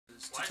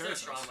Why is there a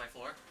straw on my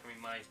floor? I mean,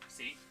 my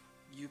seat.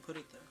 You put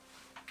it there.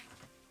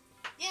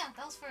 Yeah,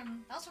 that was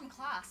from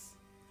class.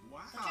 Wow.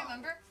 Don't you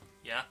remember?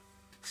 Yeah.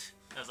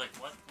 I was like,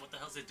 what the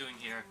hell is it doing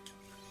here?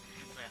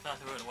 I thought I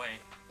threw it away.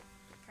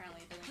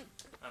 Apparently it didn't.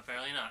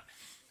 Apparently not.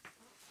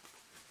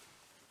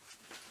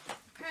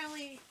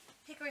 Apparently,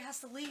 Hikori has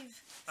to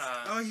leave.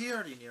 Oh, he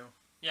already knew.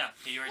 Yeah,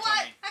 he already What?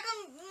 told me. How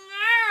come?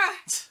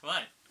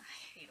 What? I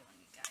hate it when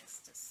you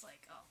guys just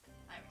like, oh,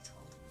 I already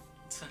told.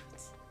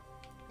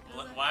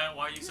 Why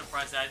are you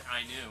surprised that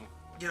I knew?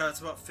 Yeah,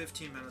 it's about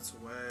 15 minutes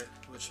away,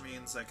 which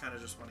means I kind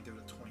of just want to give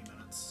it 20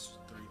 minutes,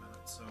 30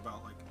 minutes, so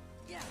about like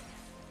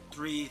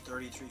 3:30,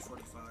 3:45. Okay.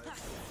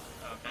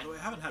 By the way,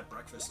 I haven't had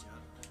breakfast yet.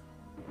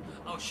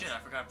 Oh shit, I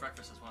forgot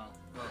breakfast as well.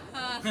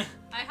 Oh.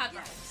 I had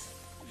breakfast.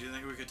 Do you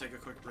think we could take a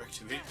quick break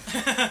to eat?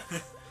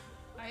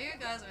 Are you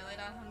guys really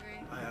that hungry?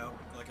 I am.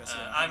 Like I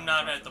said, I'm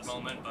not at the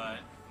moment, but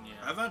yeah.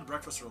 I've had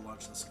breakfast or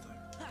lunch this thing,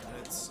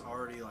 and it's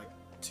already like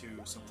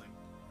 2 something.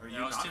 Are you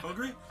Yeah, not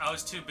hungry? I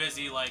was too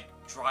busy like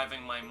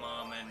driving my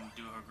mom and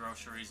do her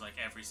groceries like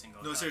every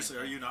single. No, seriously,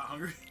 are you not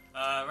hungry?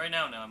 Right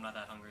now, no, I'm not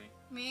that hungry.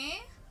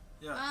 Me?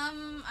 Yeah.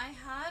 I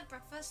had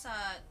breakfast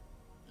at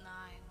 9.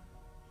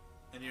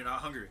 And you're not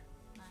hungry?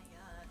 Not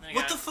yet.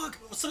 What the fuck?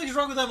 Something's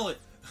wrong with Emily.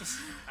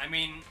 I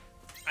mean,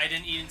 I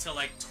didn't eat until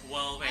like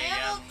 12 I a.m.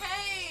 am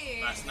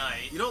okay. last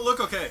night. You don't look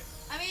okay.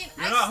 I mean,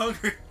 You're not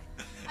hungry.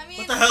 I mean,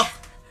 what the hell?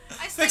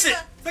 Fix it!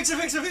 Fix it!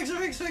 Fix it! Fix it!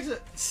 Fix it! Fix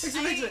it! Fix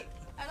it! Fix it!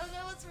 I don't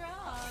know what's wrong.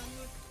 I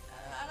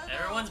don't know.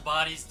 Everyone's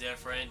body's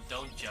different.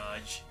 Don't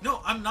judge.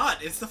 No, I'm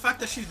not. It's the fact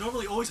that she's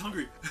normally always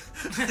hungry.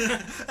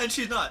 And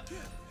she's not.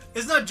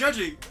 It's not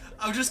judging.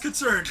 I'm just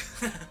concerned.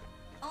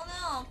 Oh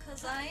no,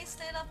 cause I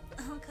stayed up,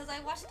 cause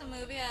I watched the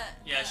movie at...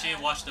 Yeah, she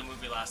watched the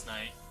movie last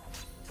night.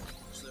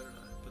 But still,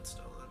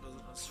 that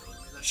doesn't necessarily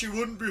mean that she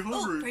wouldn't be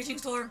hungry. Oh, Raging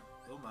Storm.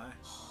 Oh my.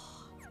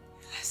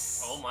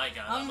 Yes. Oh my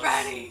god. I'm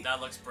ready. That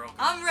looks broken.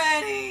 I'm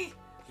ready.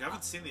 You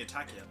haven't seen the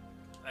attack yet.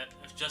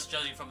 Just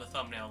judging from the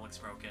thumbnail, it looks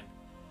broken.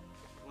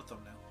 What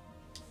thumbnail?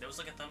 There was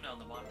like a thumbnail on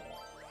the bottom.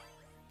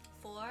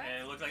 4?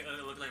 And it looked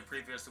like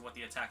previous to what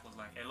the attack looked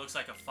like. It looks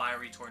like a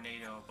fiery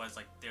tornado, but it's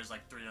like there's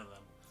like 3 of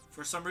them.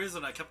 For some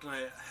reason, I kept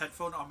my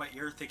headphone on my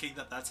ear thinking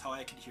that that's how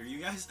I can hear you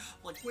guys.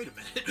 I'm like, wait a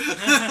minute.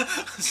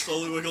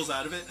 Slowly wiggles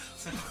out of it.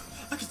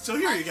 I can still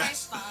hear you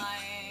guys.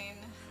 Fine.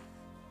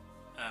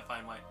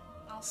 Fine white.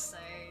 I'll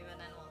save and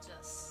then we'll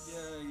just...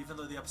 Yeah, even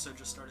though the episode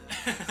just started.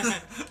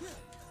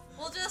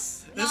 We'll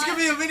just... This is gonna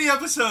be a mini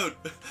episode!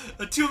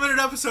 A 2-minute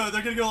episode.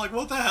 They're gonna go like,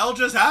 what the hell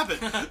just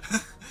happened?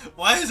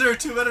 Why is there a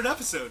 2-minute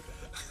episode?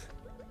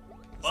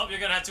 Well, you're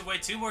gonna have to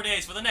wait 2 more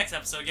days for the next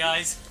episode,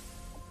 guys.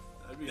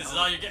 This is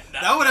all you're getting.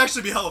 That would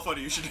actually be hella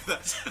funny. You should do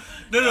that.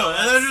 No,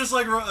 and then just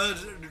like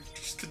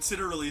just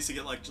consider releasing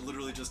it like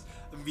literally just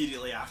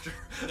immediately after.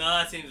 No,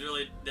 that seems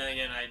really. Then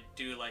again, I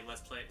do like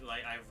Let's Play.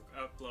 Like I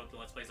upload the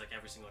Let's Plays like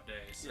every single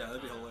day. So, yeah,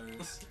 that'd be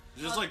hilarious.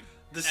 Just like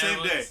the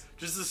same day,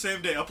 just the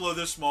same day. Upload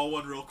this small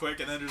one real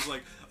quick, and then just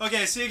like,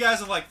 okay, see you guys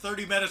in like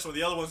 30 minutes when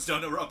the other one's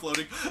done and we're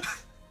uploading.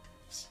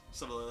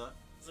 Something like that.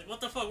 It's like,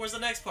 what the fuck? Where's the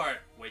next part?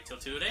 Wait till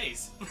 2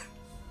 days.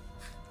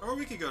 Or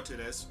we could go 2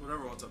 days.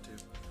 Whatever one's up to you.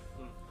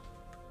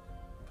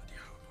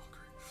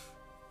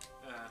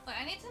 Wait,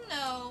 I need to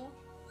know...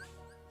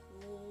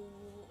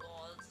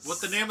 What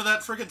the name of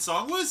that freaking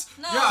song was?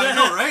 No. Yeah, I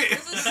know, right?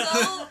 This is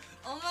so...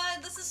 Oh my,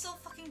 this is so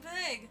fucking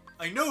big.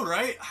 I know,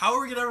 right? How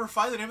are we gonna ever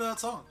find the name of that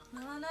song?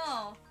 I don't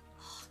know.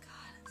 Oh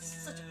god, this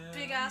is such a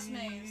big ass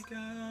maze.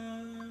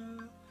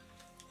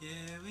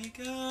 Here we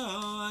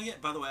go. Yeah,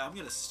 by the way, I'm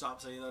gonna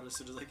stop saying that as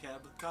soon as I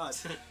can, but god,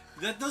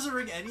 that doesn't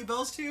ring any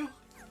bells to you?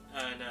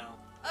 No.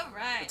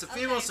 Alright. It's a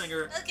female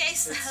singer. Okay,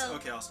 so...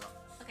 Okay, I'll stop.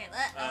 Okay,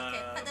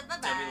 bye-bye.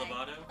 Demi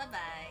Lovato?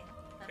 Bye-bye.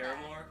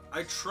 Paramore?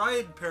 I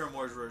tried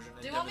Paramore's version.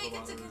 Do you want me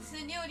to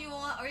continue, or do you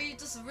want, or are you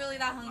just really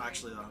that hungry?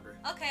 Actually that hungry.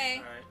 Okay.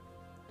 Alright.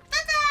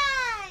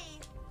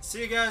 Bye-bye! See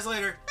you guys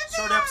later.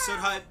 Short episode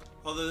hype.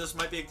 Although this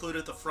might be included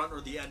at the front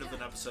or the end of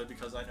an episode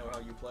because I know how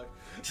you play.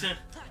 Okay,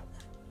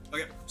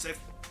 save.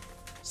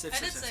 I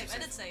did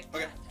save.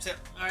 Okay, save.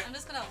 Alright. I'm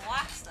just gonna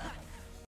watch stuff.